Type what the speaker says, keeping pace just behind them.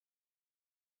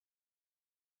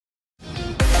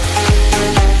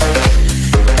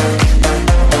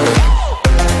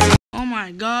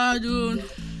my god, dude.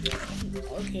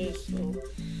 Okay, so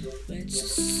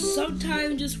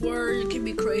sometimes this word can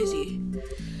be crazy.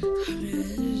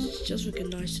 Man, it's just looking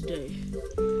nice today.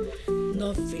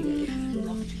 Nothing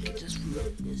can just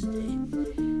ruin this day.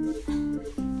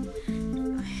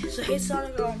 So hey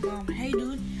Sonic, hey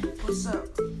dude, what's up?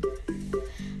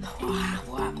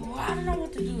 I don't know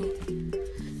what to do.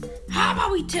 How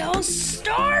about we tell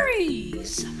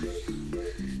stories?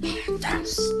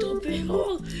 That's stupid.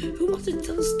 Oh, who wants to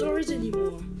tell stories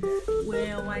anymore?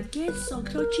 Well, I guess so.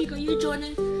 Chico, are you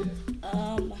joining?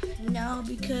 No,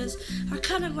 because I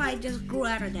kind of like just grew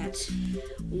out of that.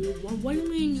 What do you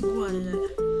mean you grew out of that?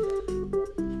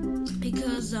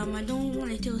 Because I don't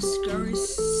want to tell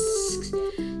stories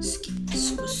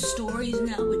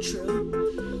now, but true.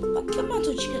 Oh, come on,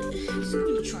 Chico. Let's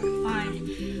really try to find.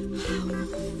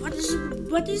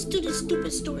 What is do this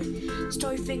stupid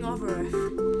story thing over?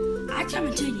 I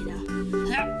can't tell you now.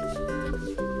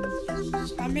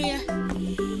 I'm here.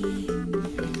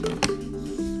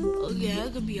 Oh yeah, I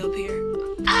could be up here.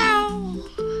 Ow!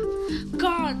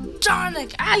 God,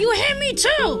 Sonic! Ah, you hit me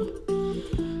too!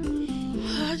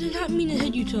 I did not mean to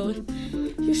hit you, Toad.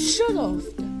 You should have.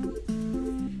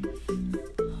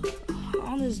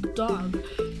 Honest dog.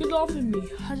 Get off of me.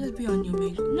 I'll just be on you,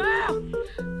 mate. No!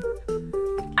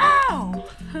 Ow!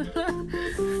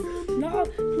 No!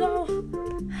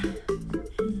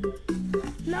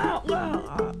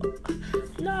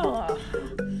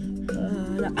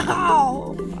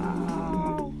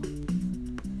 Ow!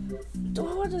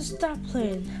 Don't want to stop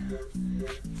playing.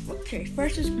 Okay,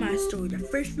 first is my story. The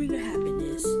first thing that happened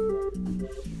is,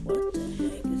 what the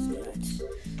heck is that?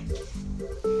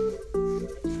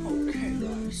 Okay,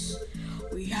 guys,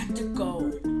 we have to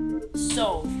go.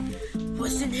 So,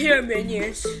 what's in here,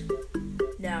 minions?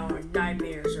 Now our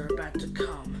nightmares are about to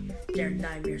come. Their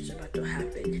nightmares are about to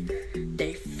happen.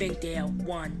 They think they have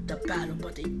won the battle,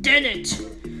 but they didn't.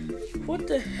 What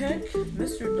the heck,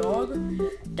 Mr. Dog?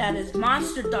 That is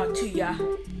Monster Dog to ya.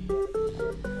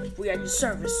 We are in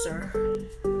service, sir.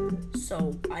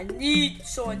 So I need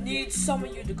some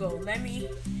of you to go. Let me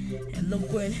and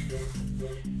Liquid.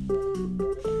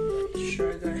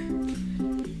 Sure, guy.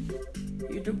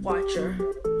 You the watcher.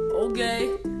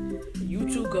 Okay. You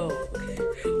two go. Okay.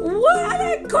 Where are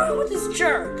they going with this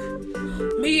jerk?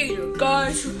 Me either,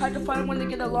 guys. You had to find one to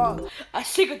get along. I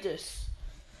sick of this.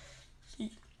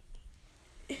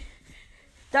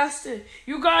 That's it.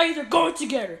 You guys are going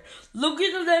together.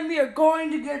 Luigi and Lemmy are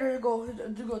going together to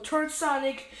go turn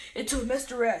Sonic into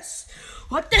Mr. S.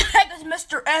 What the heck is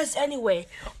Mr. S anyway?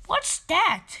 What's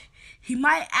that? He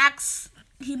might act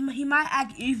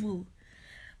evil.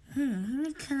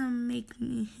 He kind of make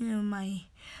me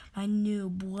my new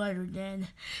brother then.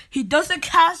 He doesn't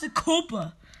cast a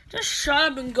Koopa. Just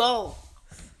shut up and go.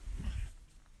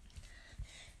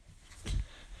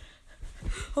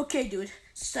 Okay, dude.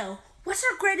 So, what's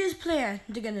our greatest plan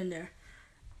to get in there?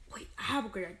 Wait, I have a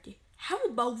great idea. How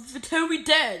about pretend we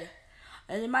dead?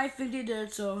 And they might think they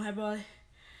did, so how about...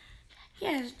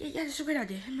 Yeah, that's a great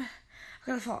idea. I'm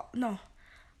gonna fall. No.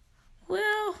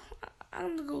 Well,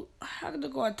 I'm gonna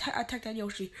go attack that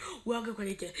Yoshi. Well, good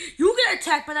idea. You get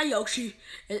attacked by that Yoshi,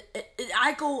 and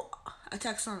I go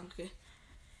attack Sonic, okay?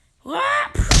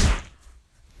 What?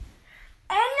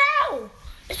 Oh no!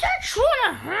 Is that true?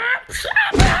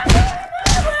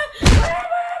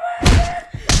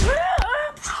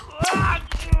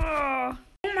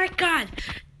 Oh my god!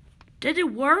 Did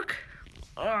it work?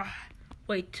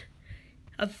 Wait.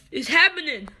 It's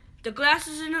happening! The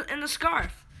glasses and the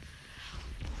scarf.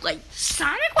 Like,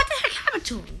 Sonic? What the heck happened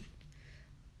to him?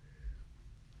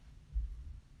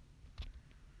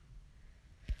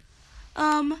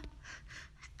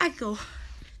 I go,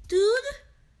 dude?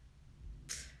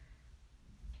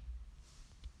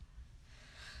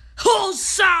 Oh,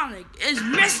 Sonic is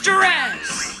Mr.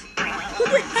 S! Who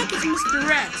the heck is Mr.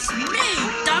 S? Me,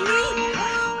 dummy!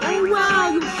 Oh wow,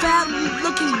 you fat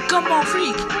looking gumball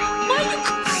freak! Why you?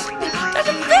 That's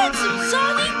offensive,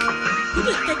 Sonic! Who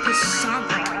the heck is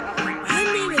Sonic? My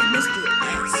name is Mr.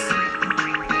 S.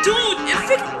 Dude, if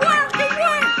it worked, it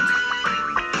worked!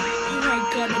 Oh my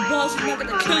god, the boss is not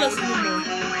gonna kill us anymore.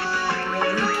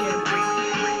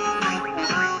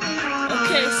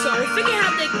 Okay, so if we can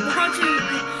have the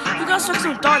we got some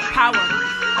dark power.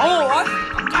 Oh, I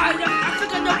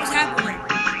think I know what's happening.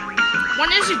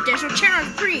 One is there's a chair and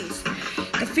freeze.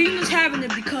 The thing is happening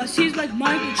because he's like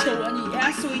mind control and he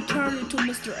actually turned into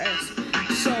Mr. S.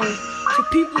 So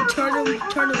people turn him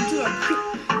into an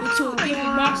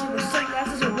evil monster with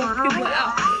sunglasses and walk people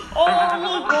out. Oh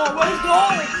look,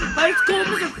 let's go,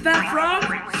 Mr. Fat Frog.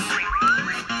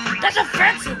 That's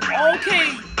offensive.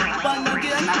 Okay. butt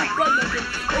nugget. I'm not a butt nugget.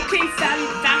 Okay, fatty,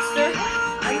 faster.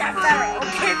 I'm not fatter.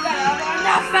 Okay, fatter. I'm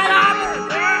not fat armor.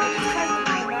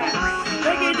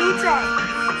 Okay, do try.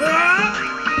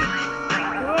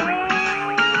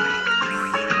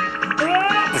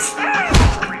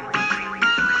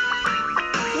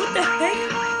 What the heck?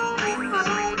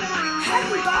 How do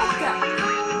you dodge that?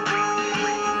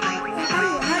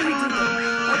 How do you do that?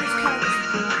 I just kind of...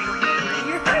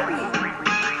 You're hurting me.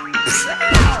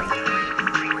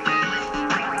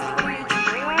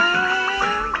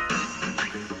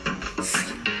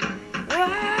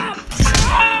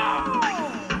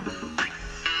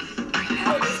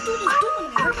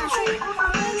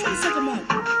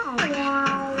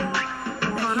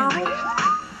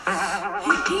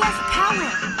 He has power.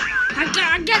 I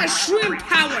got a shrimp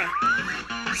power.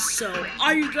 So,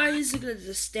 are you guys gonna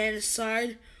just stand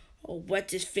aside or let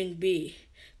this thing be?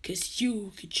 Cause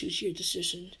you can choose your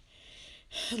decision.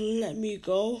 Let me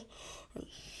go.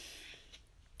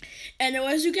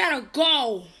 Anyways, you gotta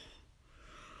go.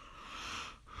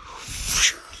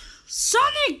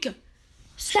 Sonic,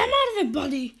 stand out of it,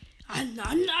 buddy. I know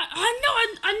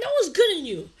it's good in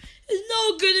you. It's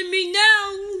no good in me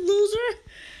now, loser.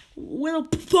 Little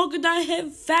polka dot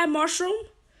head fat mushroom.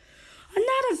 I'm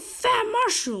not a fat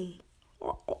mushroom.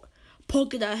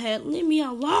 Polka dot head, leave me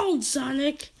alone,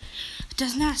 Sonic.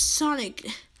 That's not Sonic.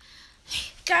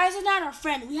 Guys, I'm not our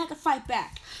friend. We have to fight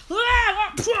back.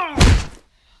 Well.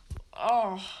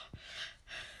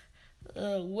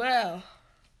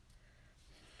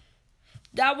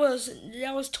 That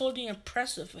was totally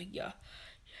impressive. Like, yeah,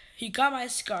 he got my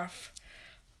scarf.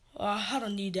 I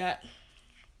don't need that.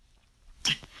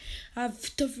 I'm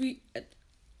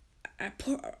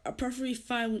perfectly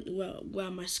fine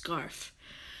with my scarf.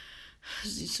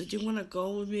 So do you wanna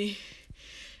go with me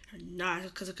or not?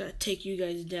 Because I gotta take you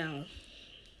guys down.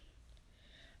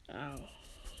 Oh,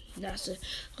 that's it.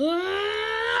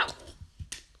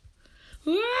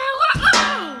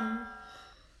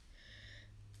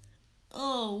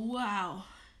 Oh, wow.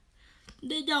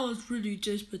 That was really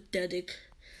just pathetic.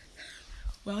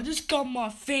 Well, this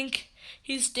gummo think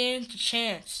he stands a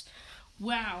chance.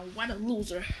 Wow, what a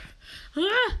loser.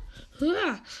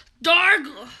 Dark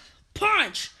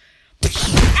punch.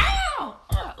 Ow!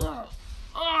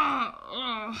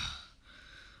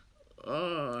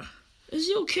 Is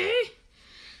he okay?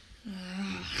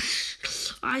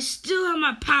 I still have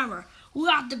my power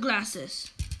without the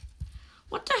glasses.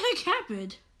 What the heck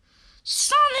happened?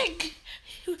 Sonic!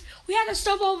 We had to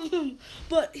stop over him,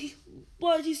 but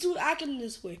he's still acting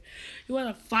this way. You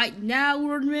wanna fight now,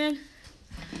 Wordman?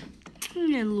 You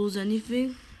didn't lose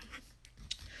anything.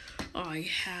 I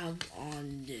have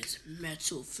on this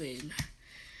metal thing.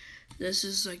 This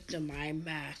is like the My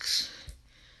Max.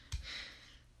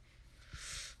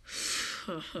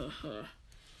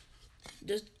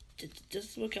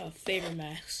 Just look at favorite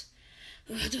Max.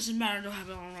 It doesn't matter, I don't have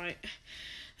it on right.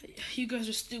 You guys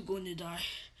are still going to die.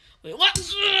 Wait, what?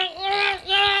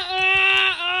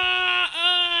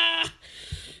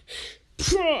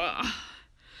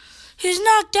 He's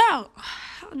knocked out.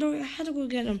 I had to go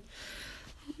get him.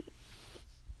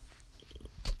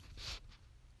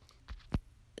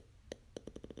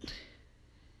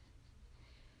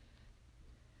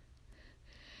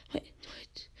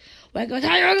 Wait,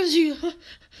 guys,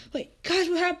 wait, guys,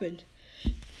 what happened?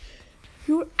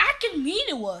 You were acting mean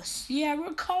to us. Yeah, we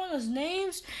were calling us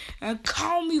names and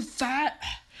calling me fat.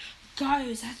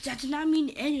 Guys, that did not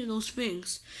mean any of those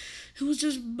things. It was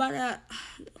just about that.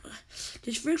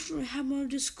 This freak had one of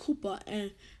this Koopa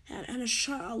and a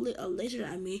shot a laser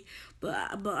at me, but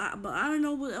I don't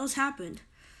know what else happened.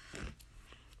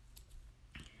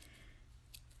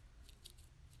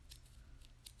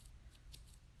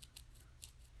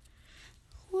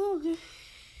 Well, okay.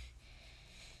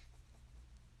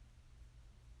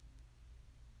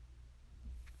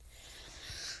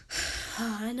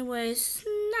 Anyways,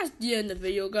 that's the end of the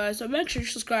video, guys. So make sure you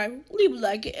subscribe, leave a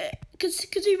like, cause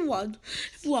if you want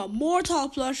more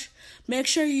Talk Plush, make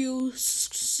sure you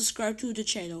subscribe to the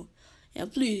channel,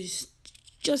 and please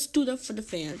just do that for the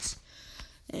fans.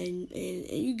 And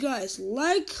you guys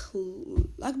like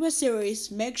my series.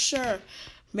 Make sure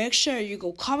you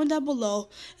go comment down below.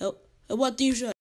 And what do you should.